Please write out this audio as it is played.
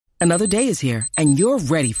Another day is here, and you're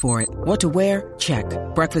ready for it. What to wear? Check.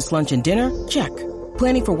 Breakfast, lunch, and dinner? Check.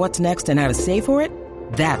 Planning for what's next and how to save for it?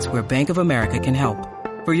 That's where Bank of America can help.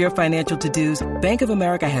 For your financial to-dos, Bank of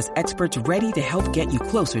America has experts ready to help get you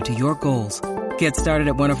closer to your goals. Get started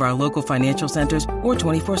at one of our local financial centers or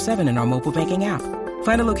 24/7 in our mobile banking app.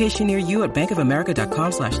 Find a location near you at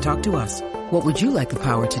bankofamerica.com/talktous. What would you like the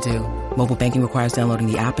power to do? Mobile banking requires downloading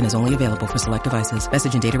the app and is only available for select devices.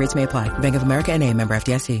 Message and data rates may apply. Bank of America N.A., member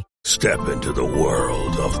FDIC. Step into the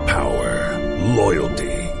world of power,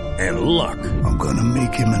 loyalty, and luck. I'm gonna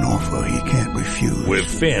make him an offer he can't refuse. With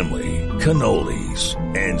family, cannolis,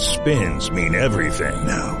 and spins mean everything.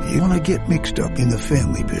 Now, you wanna get mixed up in the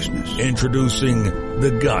family business. Introducing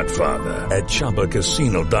The Godfather at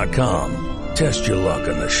ChumbaCasino.com. Test your luck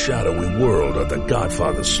in the shadowy world of The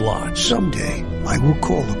Godfather slot. Someday, I will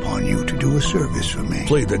call upon you to do a service for me.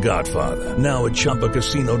 Play The Godfather now at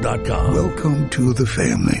ChumbaCasino.com. Welcome to the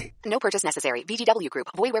family. No purchase necessary. VGW Group.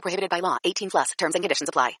 Void where prohibited by law. 18+. Terms and conditions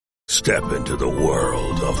apply. Step into the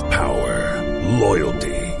world of power,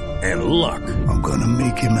 loyalty, and luck. I'm gonna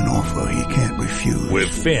make him an offer he can't refuse.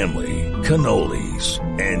 With family, cannolis,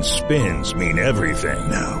 and spins mean everything.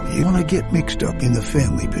 Now, you wanna get mixed up in the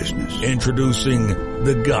family business. Introducing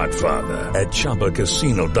The Godfather at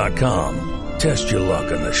ChumbaCasino.com. Test your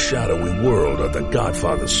luck in the shadowy world of The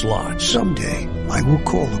Godfather slot. Someday, I will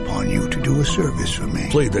call upon you to do a service for me.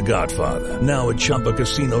 Play The Godfather now at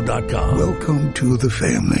ChumbaCasino.com. Welcome to the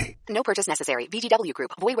family. No purchase necessary. VGW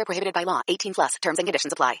Group. Void where prohibited by law. 18+. Terms and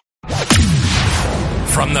conditions apply.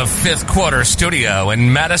 From the Fifth Quarter Studio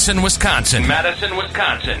in Madison, Wisconsin.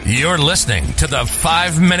 You're listening to the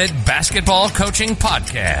 5-Minute Basketball Coaching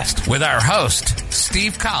Podcast with our host,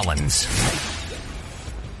 Steve Collins.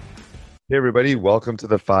 Hey, everybody. Welcome to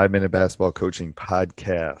the 5-Minute Basketball Coaching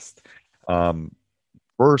Podcast.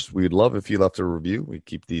 First, we'd love if you left a review. We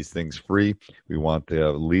keep these things free. We want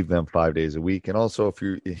to leave them 5 days a week. And also, if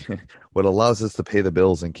you, what allows us to pay the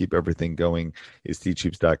bills and keep everything going is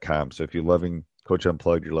teachhoops.com. So if you're loving Coach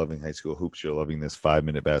Unplugged, you're loving high school hoops, you're loving this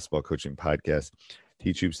 5-Minute Basketball Coaching Podcast,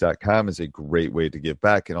 teachhoops.com is a great way to give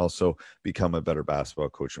back and also become a better basketball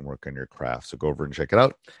coach and work on your craft. So go over and check it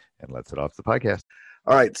out, and let's head off the podcast.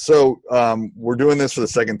 All right, so we're doing this for the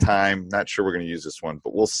second time. Not sure we're going to use this one,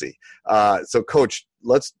 but we'll see. So, Coach,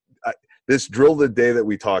 this drill of the day that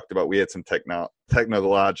we talked about, we had some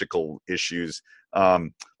technological issues.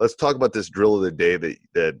 Let's talk about this drill of the day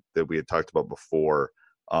that we had talked about before.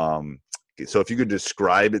 So if you could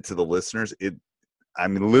describe it to the listeners, I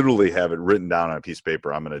mean, literally have it written down on a piece of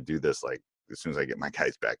paper. I'm going to do this like as soon as I get my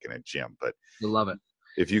guys back in a gym. But I love it.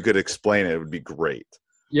 If you could explain it, it would be great.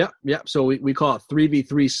 Yeah. So we call it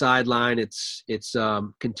 3v3 sideline. It's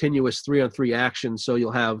continuous 3-on-3 action. So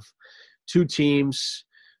you'll have two teams.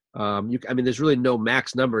 There's really no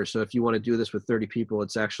max number. So if you want to do this with 30 people,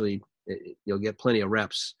 you'll get plenty of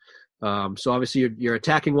reps. So obviously you're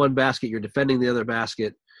attacking one basket, you're defending the other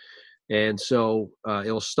basket. And so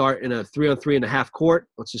it'll start in a 3-on-3 and a half court.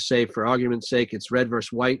 Let's just say, for argument's sake, it's red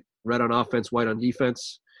versus white, red on offense, white on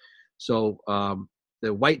defense. So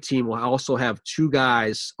the white team will also have two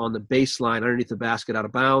guys on the baseline underneath the basket out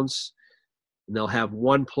of bounds. And they'll have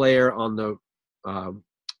one player on the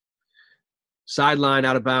sideline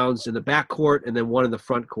out of bounds in the back court, and then one in the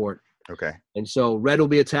front court. Okay. And so red will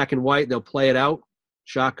be attacking white. They'll play it out.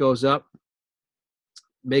 Shot goes up.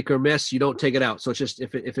 Make or miss, you don't take it out. So it's just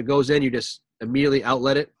if it goes in, you just immediately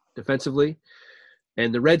outlet it defensively.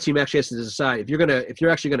 And the red team actually has to decide if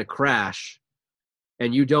you're actually gonna crash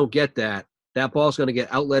and you don't get that ball's gonna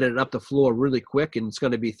get outletted up the floor really quick, and it's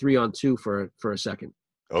gonna be 3-on-2 for a second.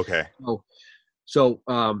 Okay. So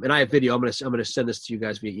and I have video. I'm gonna send this to you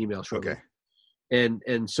guys via email shortly. Okay.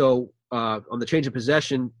 And so on the change of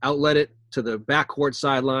possession, outlet it to the backcourt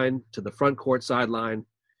sideline, to the front court sideline,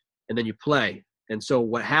 and then you play. And so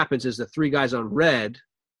what happens is the three guys on red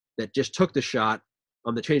that just took the shot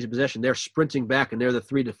on the change of possession, they're sprinting back, and they're the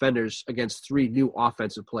three defenders against three new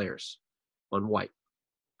offensive players on white.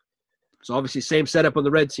 So obviously same setup on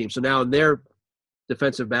the red team. So now in their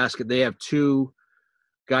defensive basket, they have two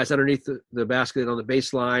guys underneath the basket on the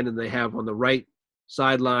baseline, and they have on the right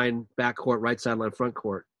sideline, backcourt, right sideline, front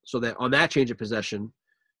court. So that on that change of possession,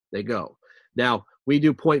 they go. Now, we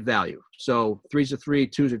do point value. So 3s are 3,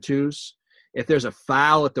 2s are 2s. If there's a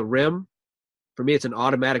foul at the rim, for me, it's an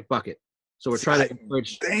automatic bucket. So we're trying to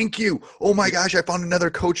encourage. Thank you. Oh my gosh, I found another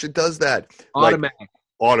coach that does that.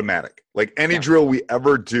 Automatic. Like any drill we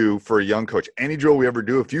ever do for a young coach, any drill we ever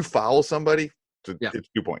do, if you foul somebody, it's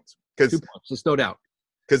 2 points. 2 points, there's no doubt.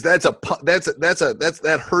 Because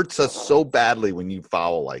that hurts us so badly when you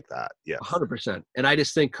foul like that. Yeah, 100%. And I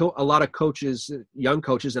just think a lot of coaches, young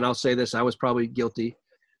coaches, and I'll say this, I was probably guilty.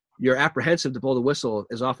 You're apprehensive to blow the whistle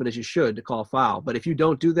as often as you should to call foul. But if you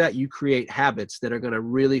don't do that, you create habits that are going to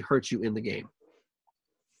really hurt you in the game.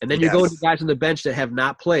 And then you go to guys on the bench that have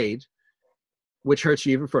not played, which hurts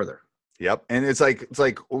you even further. Yep. And it's like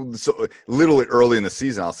so literally early in the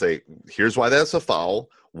season, I'll say, here's why that's a foul.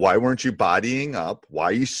 Why weren't you bodying up? Why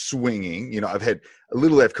are you swinging? You know,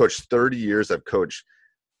 I've coached 30 years. I've coached,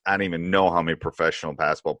 I don't even know how many professional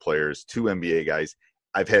basketball players, 2 NBA guys.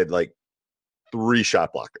 I've had like 3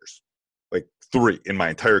 shot blockers, like 3 in my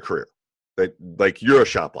entire career. Like you're a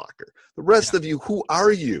shot blocker. The rest of you, who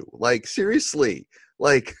are you? Like, seriously,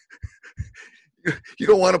 like you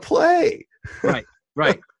don't want to play. Right.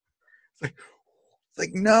 It's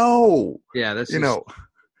like no. Yeah, that's And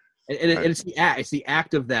it's the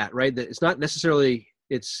act of that, right? That it's not necessarily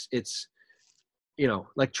it's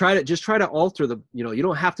like try to alter the, you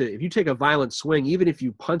don't have to, if you take a violent swing, even if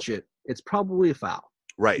you punch it, it's probably a foul.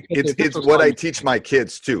 Right. It's what I teach my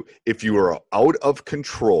kids too. If you are out of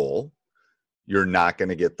control, you're not going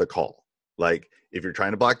to get the call. Like if you're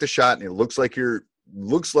trying to block the shot and it looks like you're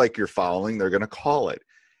fouling, they're going to call it.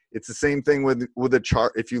 It's the same thing with a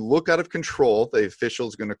chart. If you look out of control, the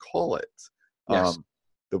official's going to call it. Yes.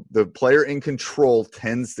 The player in control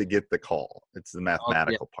tends to get the call. It's the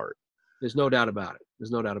mathematical part. There's no doubt about it.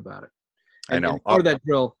 And, I know. And part of that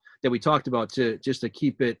drill that we talked about to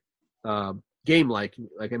keep it game-like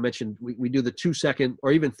I mentioned, we do the 2-second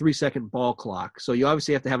or even 3-second ball clock. So you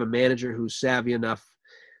obviously have to have a manager who's savvy enough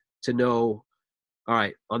to know, all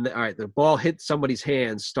right, the ball hit somebody's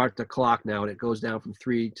hands, start the clock now, and it goes down from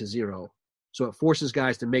 3 to 0. So it forces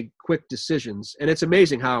guys to make quick decisions. And it's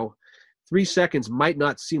amazing how 3 seconds might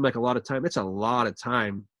not seem like a lot of time. It's a lot of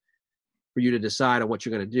time for you to decide on what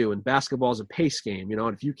you're going to do. And basketball is a pace game,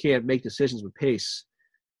 and if you can't make decisions with pace,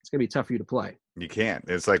 it's going to be tough for you to play. You can't.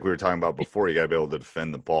 It's like we were talking about before. You got to be able to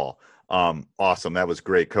defend the ball. Awesome. That was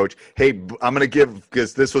great, Coach. Hey, I'm going to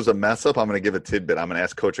because this was a mess up, I'm going to give a tidbit. I'm going to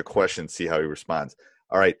ask Coach a question, see how he responds.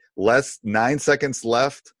 All right. 9 seconds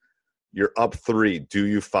left. You're up 3. Do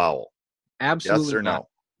you foul? Absolutely. Yes or not.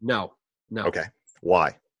 No. Okay.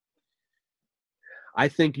 Why? I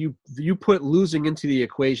think you put losing into the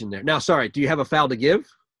equation there. Now, sorry, do you have a foul to give?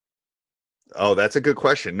 Oh, that's a good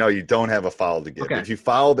question. No, you don't have a foul to give. Okay. If you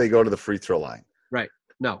foul, they go to the free throw line. Right.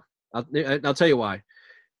 No. I'll tell you why.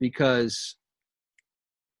 Because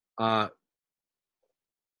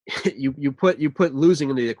you put losing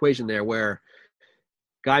into the equation there, where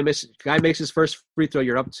guy makes his first free throw,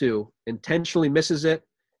 you're up 2, intentionally misses it,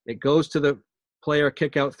 it goes to the player,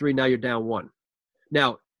 kick out 3, now you're down 1.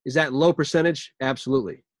 Now, is that low percentage?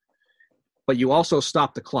 Absolutely. But you also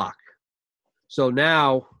stop the clock. So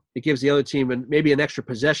now it gives the other team maybe an extra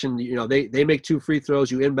possession. They make 2 free throws,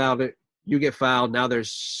 you inbound it, you get fouled. Now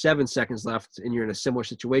there's 7 seconds left and you're in a similar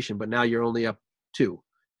situation, but now you're only up 2.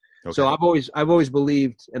 Okay. So I've always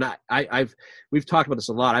believed, and we've talked about this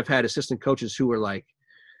a lot. I've had assistant coaches who were like,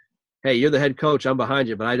 hey, you're the head coach, I'm behind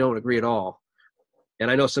you, but I don't agree at all. And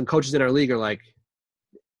I know some coaches in our league are like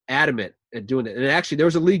adamant at doing it. And actually there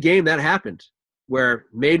was a league game that happened where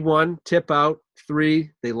made 1, tip out,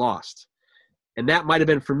 3, they lost. And that might've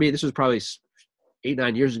been for me, this was probably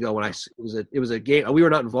 8-9 years ago when it was a game. We were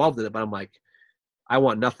not involved in it, but I'm like, I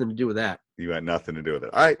want nothing to do with that. You had nothing to do with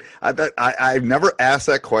it. All right. I've never asked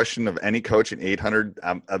that question of any coach in 800.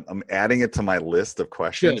 I'm adding it to my list of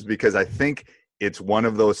questions because I think it's one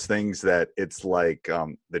of those things that it's like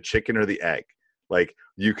the chicken or the egg. Like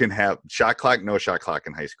you can have shot clock, no shot clock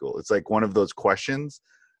in high school. It's like one of those questions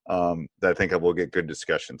that I think will get good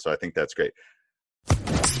discussion. So I think that's great.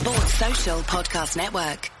 Sports Social Podcast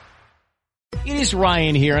Network. It is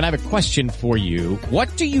Ryan here, and I have a question for you.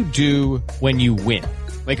 What do you do when you win?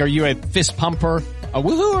 Like, are you a fist pumper, a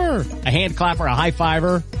woohooer, a hand clapper, a high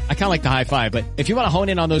fiver? I kind of like the high five, but if you want to hone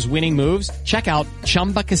in on those winning moves, check out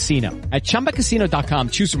Chumba Casino. At ChumbaCasino.com,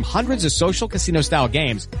 choose from hundreds of social casino-style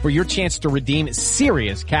games for your chance to redeem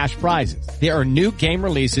serious cash prizes. There are new game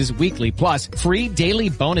releases weekly, plus free daily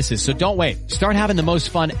bonuses. So don't wait. Start having the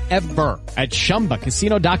most fun ever at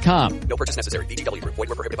ChumbaCasino.com. No purchase necessary. VGW Group. Void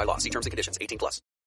where prohibited by law. See terms and conditions. 18+.